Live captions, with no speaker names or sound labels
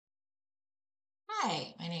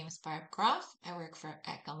Hi, my name is Barb Groff. I work for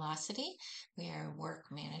Echolocity. We are a work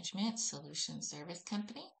management solution service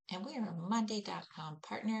company, and we are a Monday.com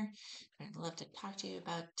partner. What I'd love to talk to you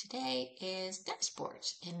about today is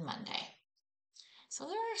dashboards in Monday. So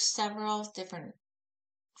there are several different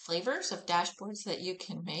flavors of dashboards that you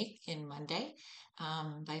can make in Monday.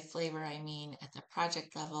 By flavor, I mean at the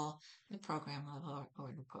project level, the program level,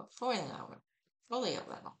 or the portfolio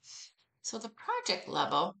level. So the project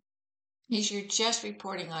level is you're just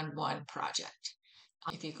reporting on one project.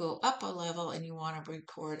 If you go up a level and you want to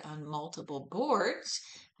report on multiple boards,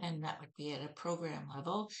 then that would be at a program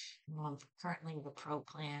level. Currently, the pro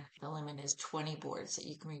plan, the limit is 20 boards that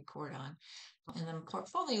you can report on. And then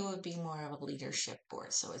portfolio would be more of a leadership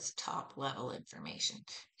board. So it's top level information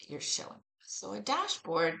that you're showing. So a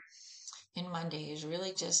dashboard in Monday is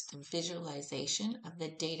really just a visualization of the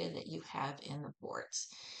data that you have in the boards.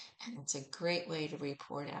 And it's a great way to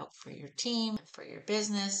report out for your team, for your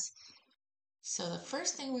business. So the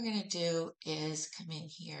first thing we're going to do is come in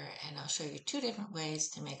here and I'll show you two different ways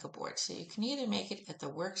to make a board. So you can either make it at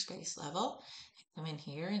the workspace level, come in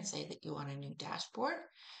here and say that you want a new dashboard.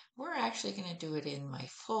 We're actually going to do it in my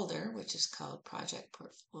folder, which is called Project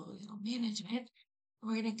Portfolio Management.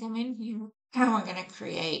 We're going to come in here and we're going to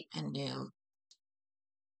create a new,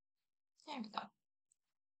 there we go.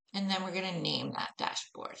 And then we're going to name that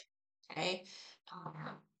dashboard. Okay,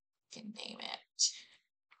 can name it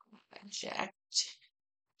Project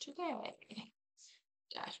Today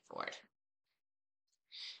Dashboard.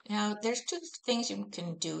 Now, there's two things you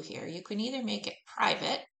can do here. You can either make it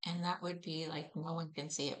private, and that would be like no one can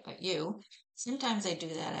see it but you. Sometimes I do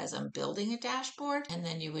that as I'm building a dashboard, and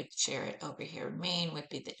then you would share it over here. Main would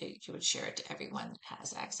be that you would share it to everyone that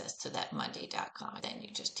has access to that Monday.com. Then you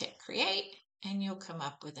just hit create, and you'll come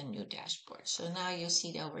up with a new dashboard. So now you'll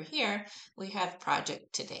see over here, we have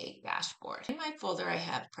Project Today dashboard. In my folder, I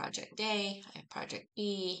have Project Day, I have Project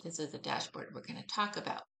B. This is the dashboard we're going to talk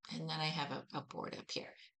about. And then I have a board up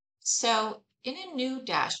here. So in a new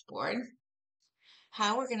dashboard,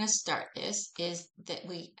 how we're going to start this is that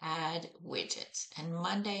we add widgets. And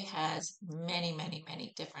Monday has many, many,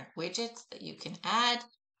 many different widgets that you can add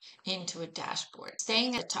into a dashboard.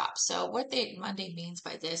 Staying at the top. So what Monday means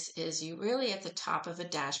by this is you really at the top of a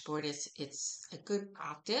dashboard, it's a good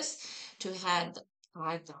practice to add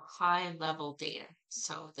the high level data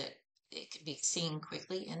so that it can be seen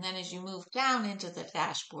quickly. And then as you move down into the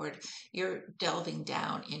dashboard, you're delving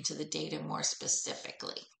down into the data more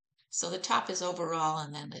specifically. So the top is overall,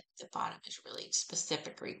 and then the bottom is really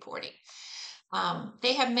specific reporting.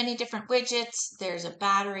 They have many different widgets. There's a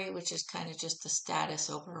battery, which is kind of just the status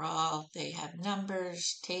overall. They have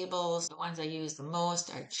numbers, tables. The ones I use the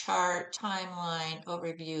most are chart, timeline,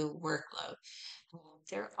 overview, workload.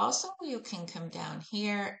 There also, you can come down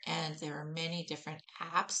here and there are many different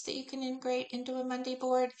apps that you can integrate into a Monday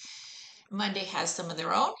board. Monday has some of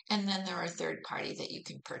their own, and then there are third party that you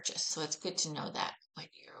can purchase. So it's good to know that when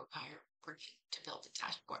you're working to build a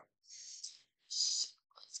dashboard. So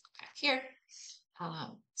let's go back here.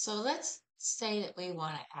 So let's say that we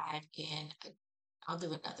want to add in, I'll do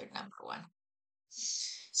another number one.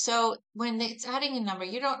 So when it's adding a number,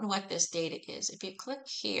 you don't know what this data is. If you click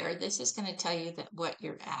here, this is going to tell you that what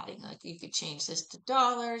you're adding. Like you could change this to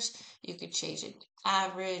dollars, you could change it to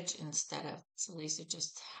average instead of, so these are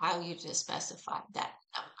just how you just specify that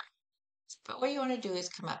number. But what you want to do is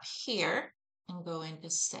come up here and go into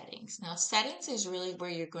settings. Now settings is really where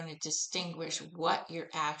you're going to distinguish what you're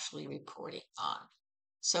actually reporting on.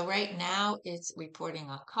 So right now it's reporting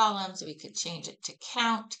on columns. We could change it to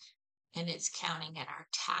count. And it's counting at our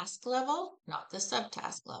task level, not the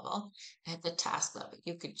subtask level, at the task level.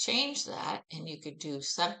 You could change that and you could do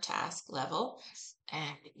subtask level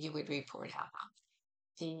and you would report out on.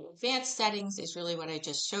 The advanced settings is really what I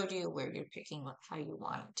just showed you, where you're picking up how you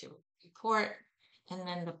want it to report, and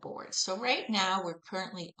then the board. So right now we're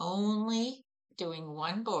currently only doing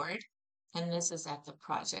one board, and this is at the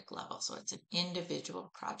project level. So it's an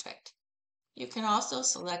individual project. You can also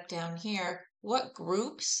select down here what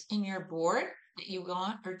groups in your board that you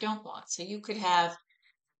want or don't want. So you could have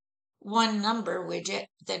one number widget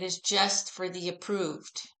that is just for the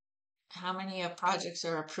approved. How many projects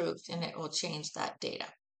are approved, and it will change that data.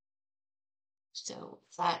 So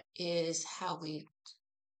that is how we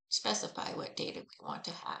specify what data we want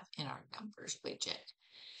to have in our numbers widget.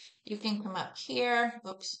 You can come up here.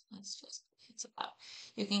 Whoops,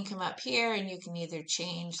 you can come up here and you can either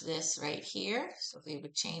change this right here. So we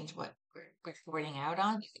would change what we're reporting out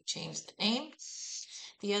on. You can change the name.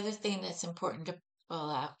 The other thing that's important to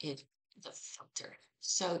pull out is the filter.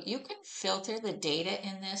 So you can filter the data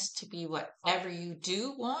in this to be whatever you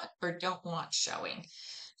do want or don't want showing.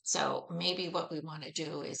 So maybe what we want to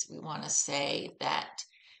do is we want to say that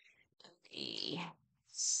the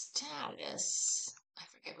status, I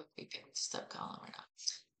forget what we picked, subcolumn or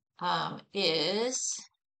not, is,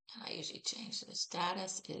 and I usually change the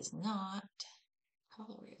status is not,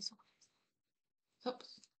 color is,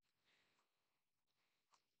 oops.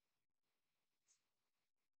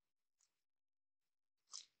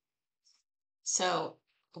 So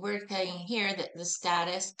we're saying here that the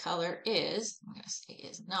status color is, I'm going to say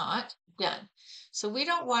is not done. So we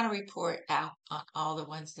don't want to report out on all the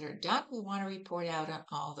ones that are done. We want to report out on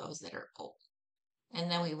all those that are open. And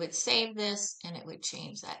then we would save this and it would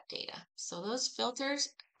change that data. So those filters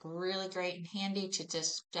are really great and handy to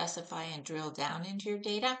just specify and drill down into your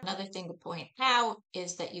data. Another thing to point out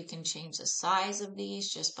is that you can change the size of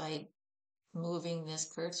these just by moving this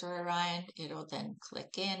cursor around. It'll then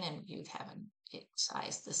click in and you'd have it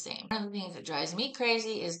size the same. One of the things that drives me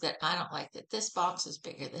crazy is that I don't like that this box is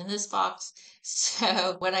bigger than this box.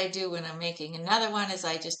 So what I do when I'm making another one is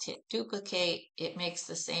I just hit duplicate. It makes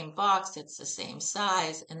the same box. It's the same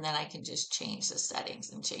size. And then I can just change the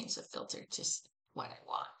settings and change the filter to what I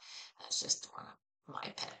want. That's just one of my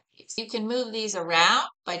pet peeves. You can move these around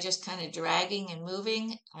by just kind of dragging and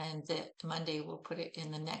moving, and that Monday will put it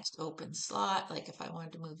in the next open slot. Like if I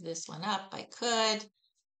wanted to move this one up, I could,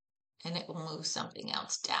 and it will move something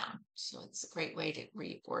else down. So it's a great way to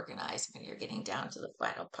reorganize when you're getting down to the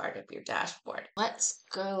final part of your dashboard. Let's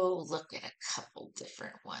go look at a couple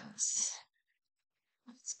different ones.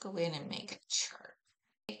 Let's go in and make a chart.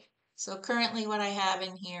 So currently what I have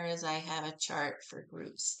in here is I have a chart for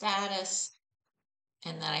group status.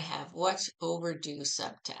 And then I have what's overdue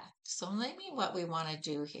subtask. So maybe what we want to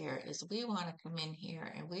do here is we want to come in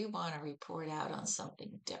here and we want to report out on something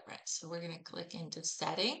different. So we're going to click into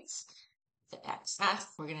settings, the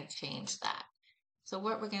X-task, we're going to change that. So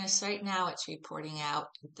what we're going to right now, it's reporting out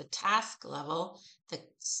at the task level, the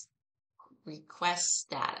request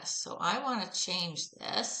status. So I want to change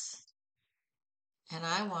this and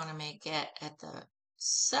I want to make it at the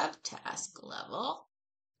subtask level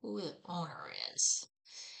who the owner is.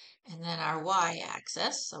 And then our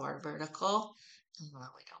y-axis, so our vertical, we don't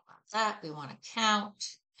want that. We want to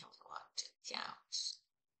count, and we want to count.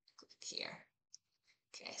 Click here.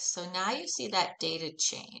 Okay, so now you see that data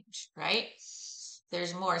change, right?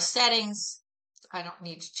 There's more settings. I don't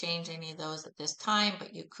need to change any of those at this time,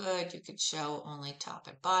 but you could show only top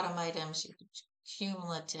and bottom items. You could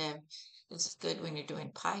cumulative. This is good when you're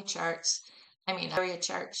doing pie charts. Area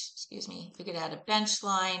charts, excuse me. You could add a bench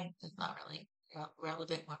line. It's not really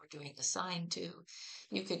relevant when we're doing assign to.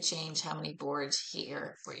 You could change how many boards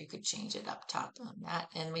here, or you could change it up top on that,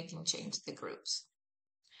 and we can change the groups.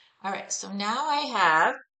 All right, so now I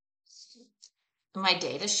have my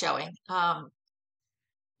data showing. The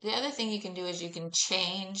other thing you can do is you can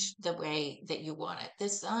change the way that you want it.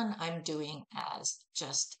 This one I'm doing as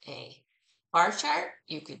just a bar chart.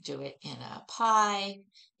 You could do it in a pie.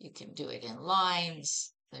 You can do it in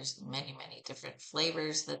lines. There's many, many different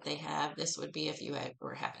flavors that they have. This would be if you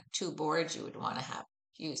were having 2 boards, you would want to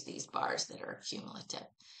use these bars that are cumulative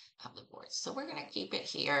of the boards. So we're going to keep it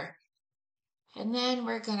here. And then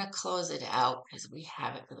we're going to close it out because we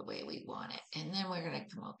have it the way we want it. And then we're going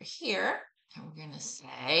to come over here and we're going to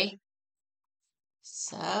say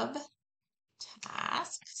Subtasks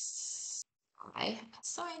I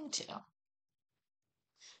assign to.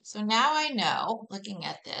 So now I know, looking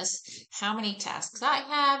at this, how many tasks I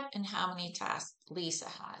have and how many tasks Lisa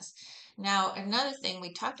has. Now, another thing,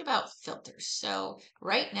 we talked about filters. So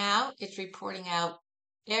right now, it's reporting out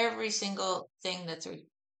every single thing that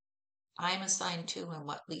I'm assigned to and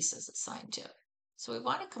what Lisa's assigned to. So we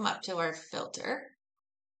want to come up to our filter,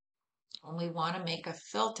 and we want to make a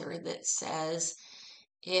filter that says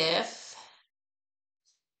if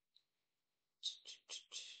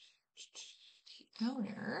the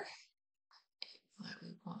owner, what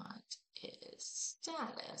we want is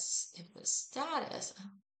status. If the status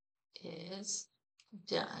is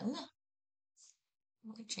done,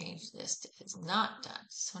 we change this to is not done.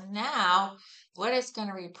 So now what it's going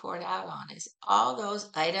to report out on is all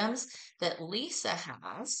those items that Lisa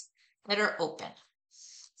has that are open.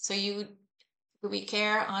 So do we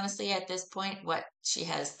care honestly at this point what she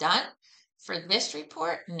has done? For this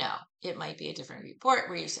report, no. It might be a different report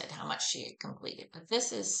where you said how much she had completed, but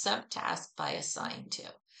this is subtask by assigned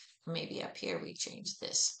to. Maybe up here we change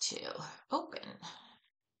this to open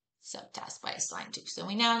subtask by assigned to. So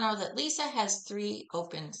we now know that Lisa has 3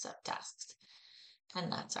 open subtasks,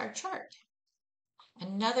 and that's our chart.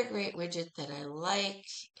 Another great widget that I like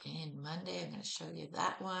in Monday, I'm going to show you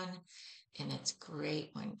that one. And it's great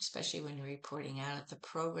when, especially when you're reporting out at the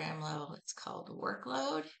program level, it's called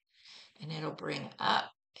workload. And it'll bring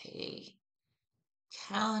up a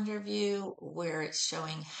calendar view where it's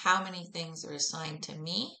showing how many things are assigned to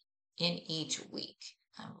me in each week.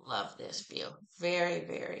 I love this view. Very,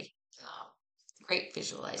 very great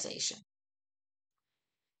visualization.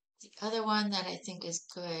 The other one that I think is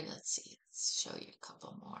good, let's see, let's show you a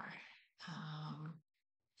couple more.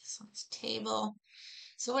 This one's table.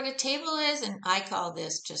 So what a table is, and I call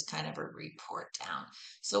this just kind of a report down.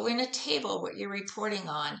 So in a table, what you're reporting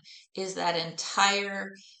on is that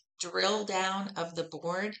entire drill down of the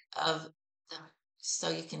board so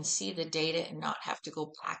you can see the data and not have to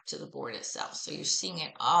go back to the board itself. So you're seeing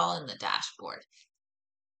it all in the dashboard.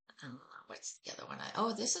 What's the other one?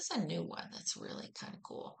 Oh, this is a new one that's really kind of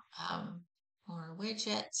cool. More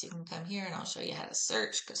widgets. You can come here and I'll show you how to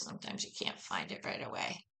search because sometimes you can't find it right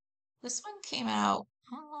away. This one came out,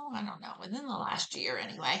 oh, I don't know, within the last year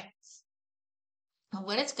anyway. And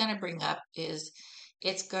what it's going to bring up is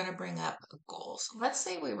it's going to bring up a goal. So let's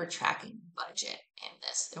say we were tracking budget in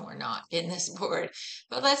this, and we're not in this board,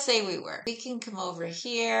 but let's say we were. We can come over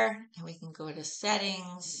here and we can go to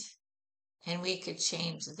settings and we could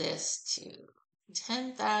change this to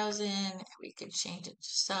 10,000. We could change it to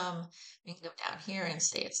some. We can go down here and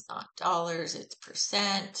say it's not dollars, it's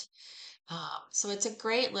percent. So it's a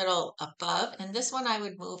great little above, and this one I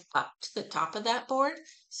would move up to the top of that board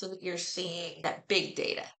so that you're seeing that big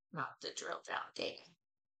data, not the drill down data.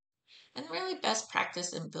 And really best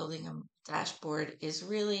practice in building a dashboard is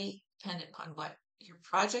really dependent on what your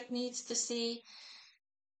project needs to see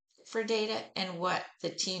for data and what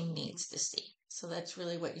the team needs to see. So that's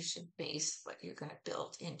really what you should base what you're going to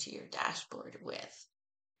build into your dashboard with.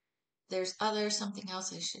 There's something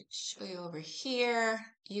else I should show you over here.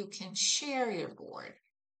 You can share your board.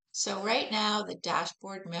 So right now the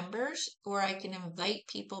dashboard members, or I can invite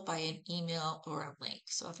people by an email or a link.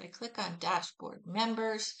 So if I click on dashboard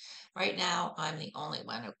members, right now I'm the only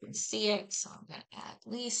one who can see it. So I'm going to add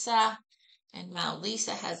Lisa. And now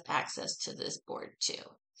Lisa has access to this board too.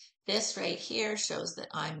 This right here shows that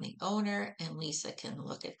I'm the owner and Lisa can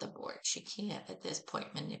look at the board. She can't at this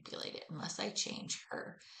point manipulate it unless I change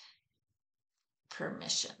her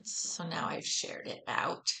permissions. So now I've shared it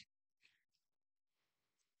out.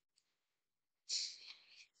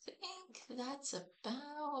 I think that's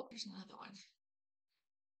about, there's another one.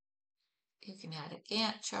 You can add a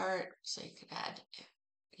Gantt chart, so you could add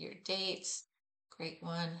your dates. Great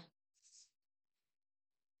one.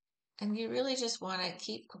 And you really just want to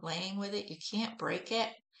keep playing with it. You can't break it.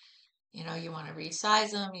 You know, you want to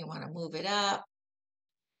resize them. You want to move it up.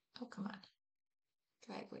 Oh, come on.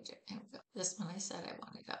 Drag widget. There we go. This one I said I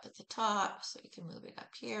want it up at the top, so you can move it up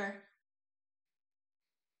here.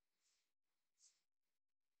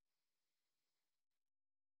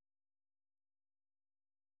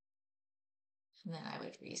 And then I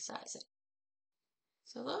would resize it.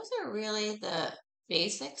 So those are really the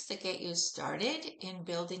basics to get you started in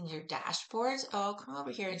building your dashboards. Oh, I'll come over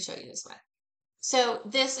here and show you this one. So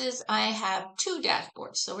I have two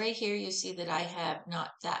dashboards. So right here, you see that I have not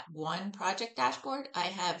that one project dashboard, I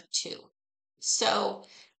have two. So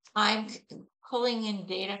I'm pulling in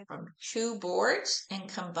data from two boards and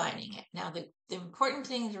combining it. Now, the important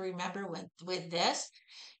thing to remember with this,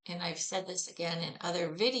 and I've said this again in other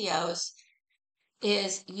videos,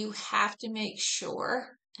 is you have to make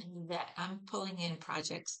sure that I'm pulling in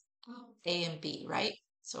projects A and B, right?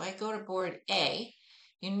 So I go to board A.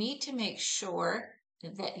 You need to make sure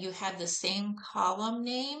that you have the same column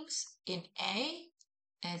names in A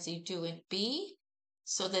as you do in B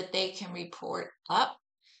so that they can report up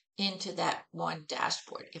into that one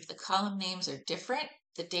dashboard. If the column names are different,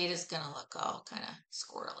 the data is going to look all kind of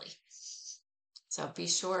squirrely. So be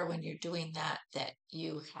sure when you're doing that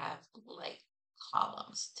you have like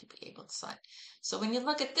columns to be able to sign. So when you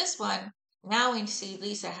look at this one, now we see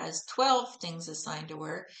Lisa has 12 things assigned to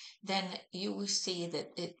her. Then you will see that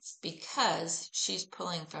it's because she's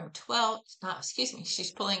pulling from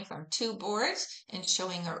she's pulling from two boards and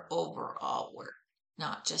showing her overall work,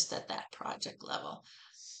 not just at that project level.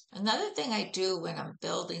 Another thing I do when I'm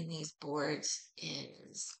building these boards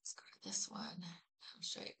is, let's go to this one. I'll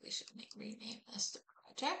show you, we should rename this to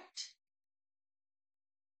project.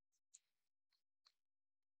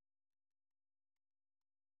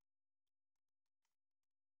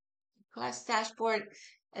 Class dashboard.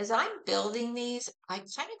 As I'm building these, I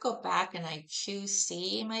kind of go back and I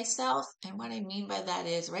QC myself. And what I mean by that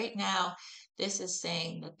is right now, this is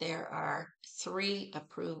saying that there are 3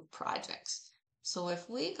 approved projects. So if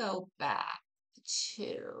we go back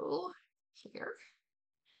to here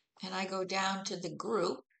and I go down to the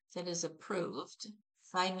group that is approved,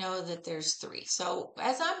 I know that there's 3. So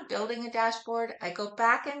as I'm building a dashboard, I go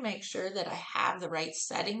back and make sure that I have the right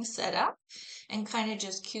settings set up and kind of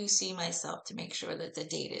just QC myself to make sure that the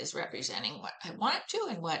data is representing what I want it to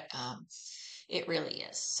and what it really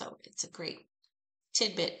is. So it's a great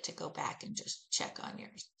tidbit to go back and just check on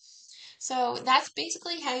yours. So that's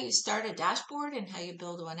basically how you start a dashboard and how you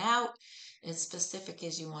build one out. As specific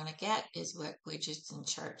as you want to get is what widgets and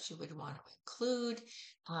charts you would want to include.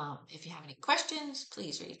 If you have any questions,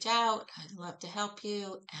 please reach out. I'd love to help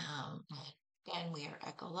you. Again, we are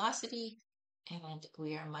Echolocity and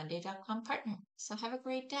we are Monday.com partner. So have a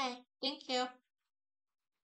great day. Thank you.